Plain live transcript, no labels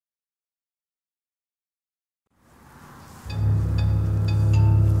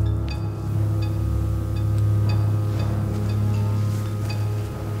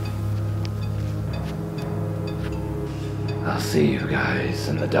guys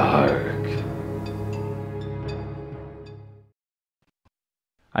in the dark.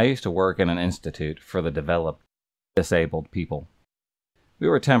 I used to work in an institute for the developed, disabled people. We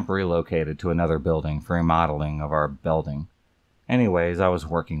were temporarily located to another building for remodeling of our building. Anyways, I was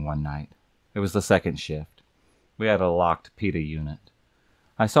working one night. It was the second shift. We had a locked PETA unit.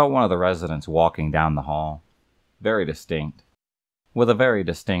 I saw one of the residents walking down the hall. Very distinct. With a very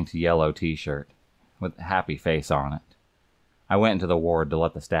distinct yellow t-shirt, with a happy face on it. I went into the ward to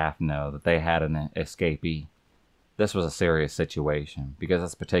let the staff know that they had an escapee. This was a serious situation, because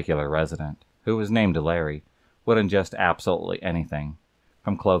this particular resident, who was named Larry, would ingest absolutely anything,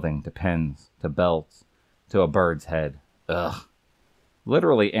 from clothing to pens, to belts, to a bird's head. Ugh.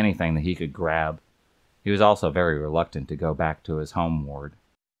 Literally anything that he could grab. He was also very reluctant to go back to his home ward.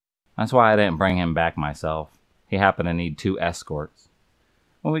 That's why I didn't bring him back myself. He happened to need 2 escorts.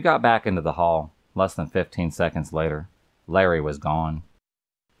 When we got back into the hall, less than 15 seconds later, Larry was gone.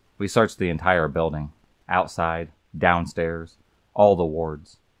 We searched the entire building, outside, downstairs, all the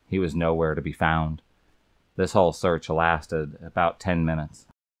wards. He was nowhere to be found. This whole search lasted about 10 minutes,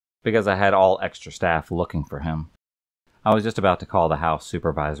 because I had all extra staff looking for him. I was just about to call the house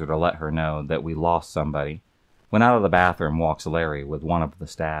supervisor to let her know that we lost somebody, when out of the bathroom walks Larry with one of the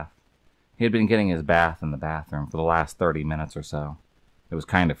staff. He had been getting his bath in the bathroom for the last 30 minutes or so. It was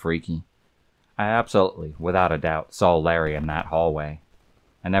kind of freaky. I absolutely, without a doubt, saw Larry in that hallway.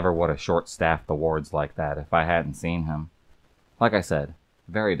 I never would have short-staffed the wards like that if I hadn't seen him. Like I said,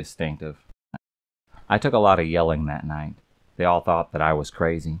 very distinctive. I took a lot of yelling that night. They all thought that I was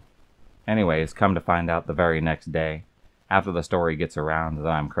crazy. Anyways, come to find out the very next day, after the story gets around that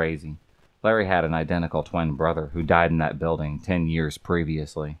I'm crazy, Larry had an identical twin brother who died in that building 10 years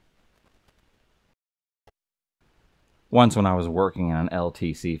previously. Once when I was working in an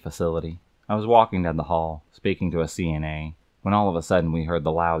LTC facility, I was walking down the hall, speaking to a CNA, when all of a sudden we heard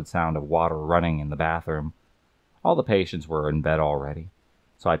the loud sound of water running in the bathroom. All the patients were in bed already,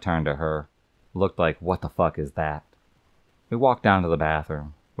 so I turned to her. Looked like, what the fuck is that? We walked down to the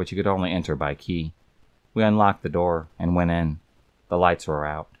bathroom, which you could only enter by key. We unlocked the door and went in. The lights were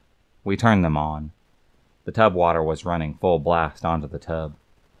out. We turned them on. The tub water was running full blast onto the tub.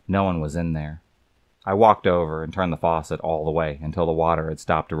 No one was in there. I walked over and turned the faucet all the way until the water had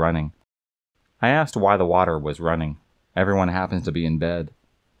stopped running. I asked why the water was running. Everyone happens to be in bed.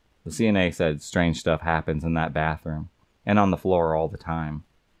 The CNA said strange stuff happens in that bathroom, and on the floor all the time,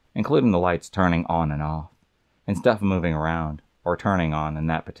 including the lights turning on and off, and stuff moving around, or turning on in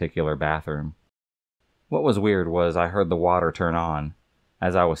that particular bathroom. What was weird was I heard the water turn on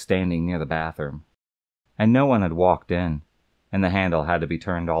as I was standing near the bathroom, and no one had walked in, and the handle had to be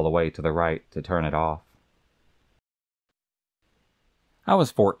turned all the way to the right to turn it off. I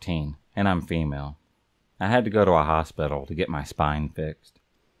was 14, and I'm female. I had to go to a hospital to get my spine fixed.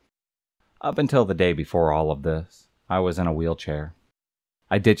 Up until the day before all of this, I was in a wheelchair.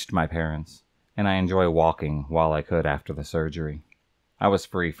 I ditched my parents, and I enjoy walking while I could after the surgery. I was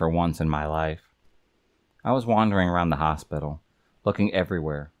free for once in my life. I was wandering around the hospital, looking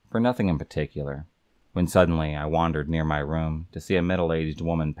everywhere for nothing in particular, when suddenly I wandered near my room to see a middle-aged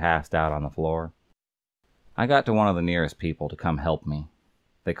woman passed out on the floor. I got to one of the nearest people to come help me.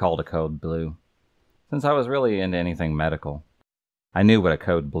 They called a code blue. Since I was really into anything medical, I knew what a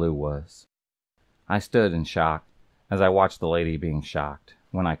code blue was. I stood in shock as I watched the lady being shocked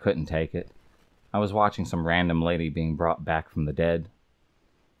when I couldn't take it. I was watching some random lady being brought back from the dead.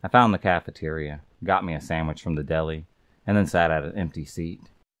 I found the cafeteria, got me a sandwich from the deli, and then sat at an empty seat.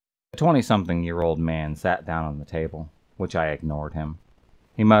 A 20-something-year-old man sat down on the table, which I ignored him.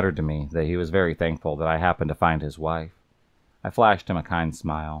 He muttered to me that he was very thankful that I happened to find his wife. I flashed him a kind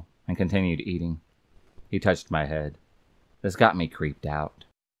smile and continued eating. He touched my head. This got me creeped out.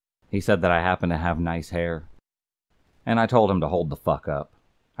 He said that I happened to have nice hair, and I told him to hold the fuck up.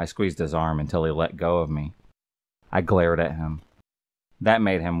 I squeezed his arm until he let go of me. I glared at him. That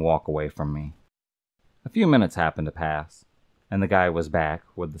made him walk away from me. A few minutes happened to pass, and the guy was back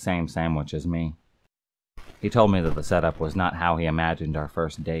with the same sandwich as me. He told me that the setup was not how he imagined our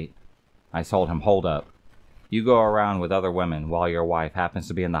first date. I told him, hold up. You go around with other women while your wife happens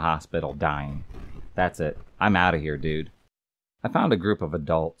to be in the hospital dying. That's it. I'm out of here, dude. I found a group of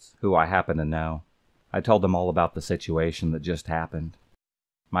adults who I happen to know. I told them all about the situation that just happened.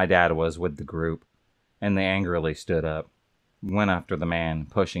 My dad was with the group, and they angrily stood up, went after the man,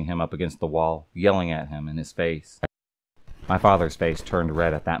 pushing him up against the wall, yelling at him in his face. My father's face turned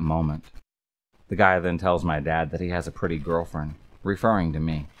red at that moment. The guy then tells my dad that he has a pretty girlfriend, referring to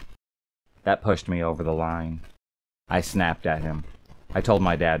me. That pushed me over the line. I snapped at him. I told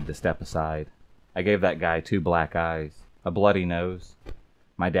my dad to step aside. I gave that guy 2 black eyes, a bloody nose.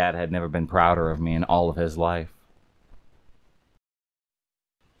 My dad had never been prouder of me in all of his life.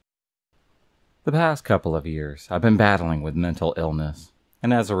 The past couple of years, I've been battling with mental illness,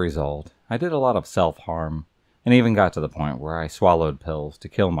 and as a result, I did a lot of self-harm, and even got to the point where I swallowed pills to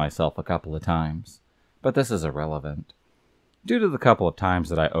kill myself a couple of times. But this is irrelevant. Due to the couple of times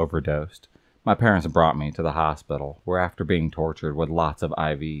that I overdosed, my parents brought me to the hospital, where after being tortured with lots of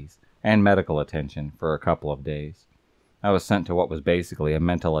IVs and medical attention for a couple of days, I was sent to what was basically a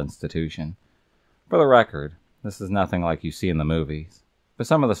mental institution. For the record, this is nothing like you see in the movies, but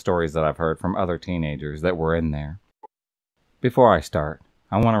some of the stories that I've heard from other teenagers that were in there. Before I start,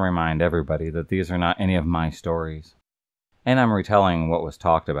 I want to remind everybody that these are not any of my stories, and I'm retelling what was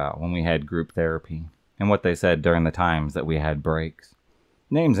talked about when we had group therapy, and what they said during the times that we had breaks.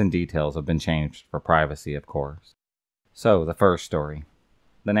 Names and details have been changed for privacy, of course. So, the first story.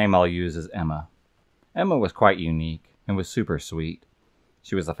 The name I'll use is Emma. Emma was quite unique and was super sweet.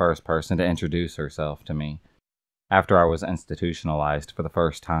 She was the first person to introduce herself to me after I was institutionalized for the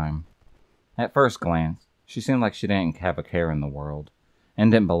first time. At first glance, she seemed like she didn't have a care in the world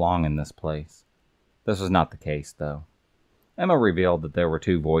and didn't belong in this place. This was not the case, though. Emma revealed that there were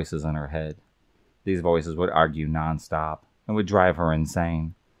two voices in her head. These voices would argue nonstop and would drive her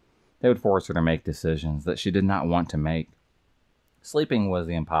insane. They would force her to make decisions that she did not want to make. Sleeping was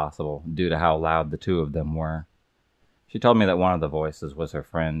impossible due to how loud the two of them were. She told me that one of the voices was her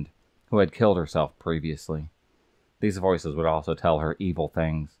friend, who had killed herself previously. These voices would also tell her evil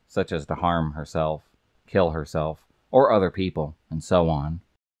things, such as to harm herself, kill herself, or other people, and so on.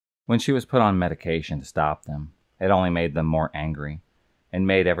 When she was put on medication to stop them, it only made them more angry, and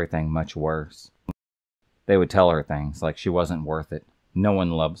made everything much worse. They would tell her things like she wasn't worth it, no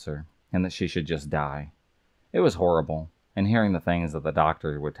one loves her, and that she should just die. It was horrible, and hearing the things that the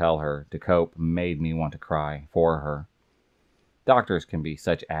doctor would tell her to cope made me want to cry for her. Doctors can be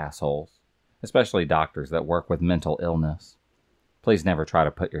such assholes, especially doctors that work with mental illness. Please never try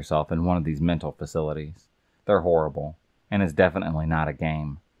to put yourself in one of these mental facilities. They're horrible, and it's definitely not a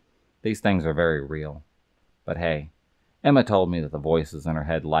game. These things are very real. But hey, Emma told me that the voices in her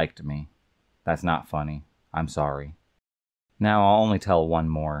head liked me. That's not funny. I'm sorry. Now I'll only tell one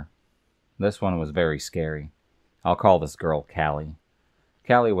more. This one was very scary. I'll call this girl Callie.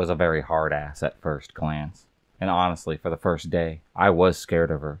 Callie was a very hard ass at first glance. And honestly, for the first day, I was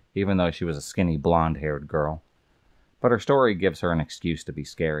scared of her, even though she was a skinny, blonde-haired girl. But her story gives her an excuse to be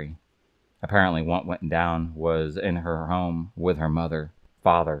scary. Apparently what went down was in her home with her mother,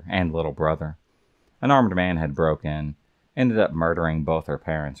 father, and little brother. An armed man had broke in, ended up murdering both her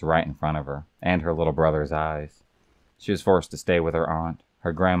parents right in front of her, and her little brother's eyes. She was forced to stay with her aunt,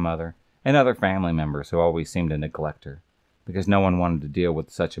 her grandmother, and other family members who always seemed to neglect her, because no one wanted to deal with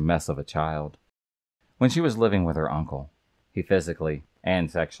such a mess of a child. When she was living with her uncle, he physically and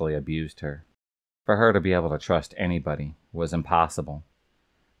sexually abused her. For her to be able to trust anybody was impossible.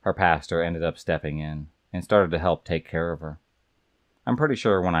 Her pastor ended up stepping in and started to help take care of her. I'm pretty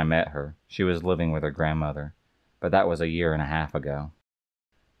sure when I met her, she was living with her grandmother, but that was a year and a half ago.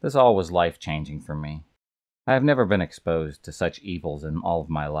 This all was life-changing for me. I have never been exposed to such evils in all of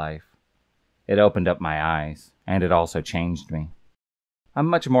my life. It opened up my eyes, and it also changed me. I'm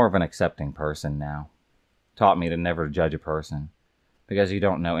much more of an accepting person now. Taught me to never judge a person, because you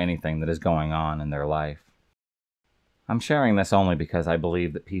don't know anything that is going on in their life. I'm sharing this only because I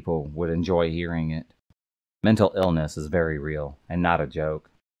believe that people would enjoy hearing it. Mental illness is very real, and not a joke.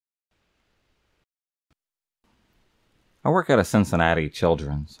 I work at a Cincinnati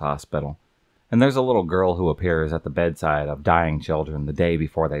children's hospital, and there's a little girl who appears at the bedside of dying children the day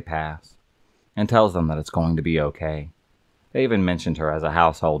before they pass, and tells them that it's going to be okay. They even mentioned her as a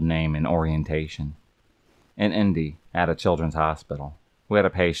household name in orientation. In Indy, at a children's hospital, we had a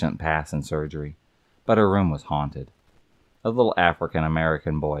patient pass in surgery, but her room was haunted. A little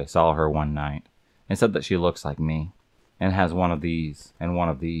African-American boy saw her one night and said that she looks like me, and has one of these and one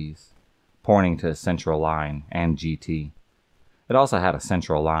of these, pointing to central line and GT. It also had a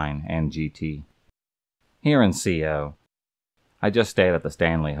central line and GT. Here in CO, I just stayed at the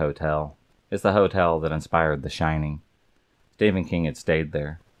Stanley Hotel. It's the hotel that inspired The Shining. Stephen King had stayed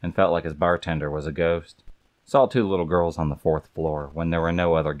there and felt like his bartender was a ghost. Saw two little girls on the 4th floor when there were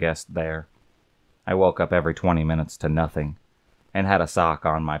no other guests there. I woke up every 20 minutes to nothing, and had a sock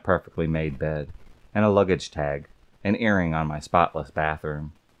on my perfectly made bed, and a luggage tag, an earring on my spotless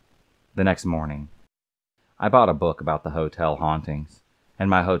bathroom. The next morning, I bought a book about the hotel hauntings, and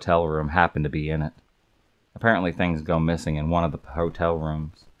my hotel room happened to be in it. Apparently things go missing in one of the hotel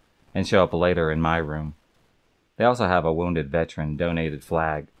rooms, and show up later in my room. They also have a wounded veteran donated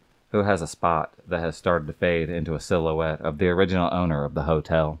flag who has a spot that has started to fade into a silhouette of the original owner of the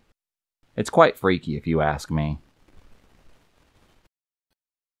hotel. It's quite freaky if you ask me.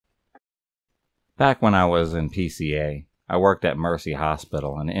 Back when I was in PCA, I worked at Mercy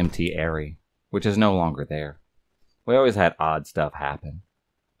Hospital in MT Airy, which is no longer there. We always had odd stuff happen,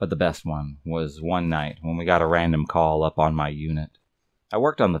 but the best one was one night when we got a random call up on my unit. I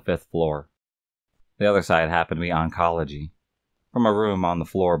worked on the 5th floor. The other side happened to be oncology, from a room on the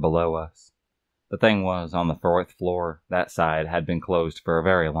floor below us. The thing was, on the 4th floor, that side had been closed for a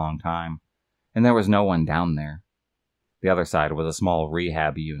very long time, and there was no one down there. The other side was a small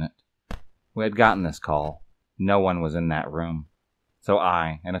rehab unit. We had gotten this call. No one was in that room. So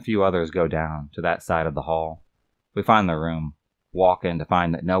I and a few others go down to that side of the hall. We find the room, walk in to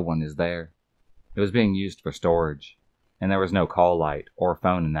find that no one is there. It was being used for storage, and there was no call light or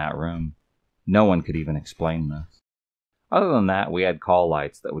phone in that room. No one could even explain this. Other than that, we had call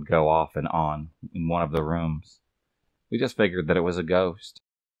lights that would go off and on in one of the rooms. We just figured that it was a ghost.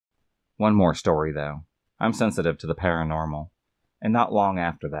 One more story, though. I'm sensitive to the paranormal, and not long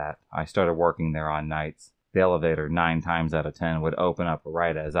after that, I started working there on nights. The elevator 9 times out of 10 would open up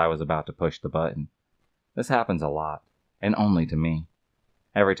right as I was about to push the button. This happens a lot, and only to me.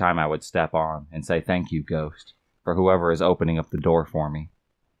 Every time I would step on and say thank you, ghost, for whoever is opening up the door for me.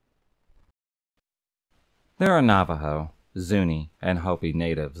 There are Navajo, Zuni, and Hopi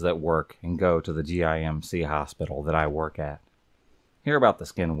natives that work and go to the GIMC hospital that I work at. Hear about the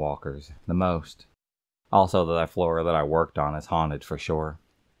skinwalkers the most. Also, that floor that I worked on is haunted for sure.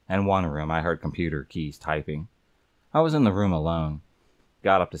 In one room, I heard computer keys typing. I was in the room alone.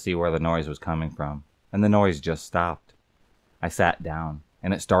 Got up to see where the noise was coming from, and the noise just stopped. I sat down,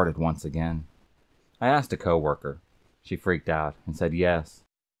 and it started once again. I asked a coworker. She freaked out and said yes.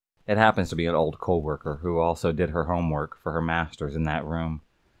 It happens to be an old coworker who also did her homework for her master's in that room.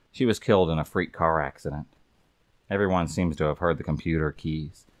 She was killed in a freak car accident. Everyone seems to have heard the computer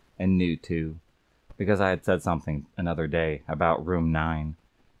keys, and knew too, because I had said something another day about room 9,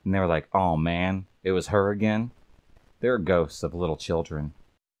 and they were like, "Oh man, it was her again?" There are ghosts of little children,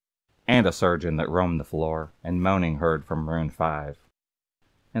 and a surgeon that roamed the floor, and moaning heard from room 5.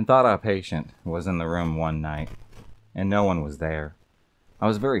 And thought a patient was in the room one night, and no one was there. I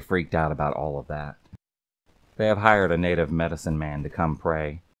was very freaked out about all of that. They have hired a native medicine man to come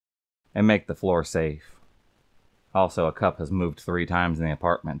pray, and make the floor safe. Also, a cup has moved 3 times in the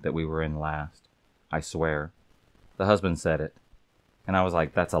apartment that we were in last. I swear. The husband said it, and I was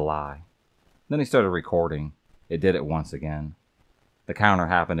like, that's a lie. Then he started recording. It did it once again. The counter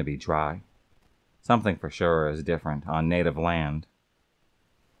happened to be dry. Something for sure is different on native land.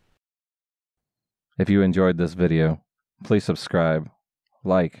 If you enjoyed this video, please subscribe,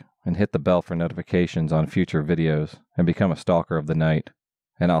 like, and hit the bell for notifications on future videos, and become a stalker of the night.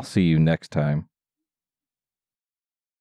 And I'll see you next time.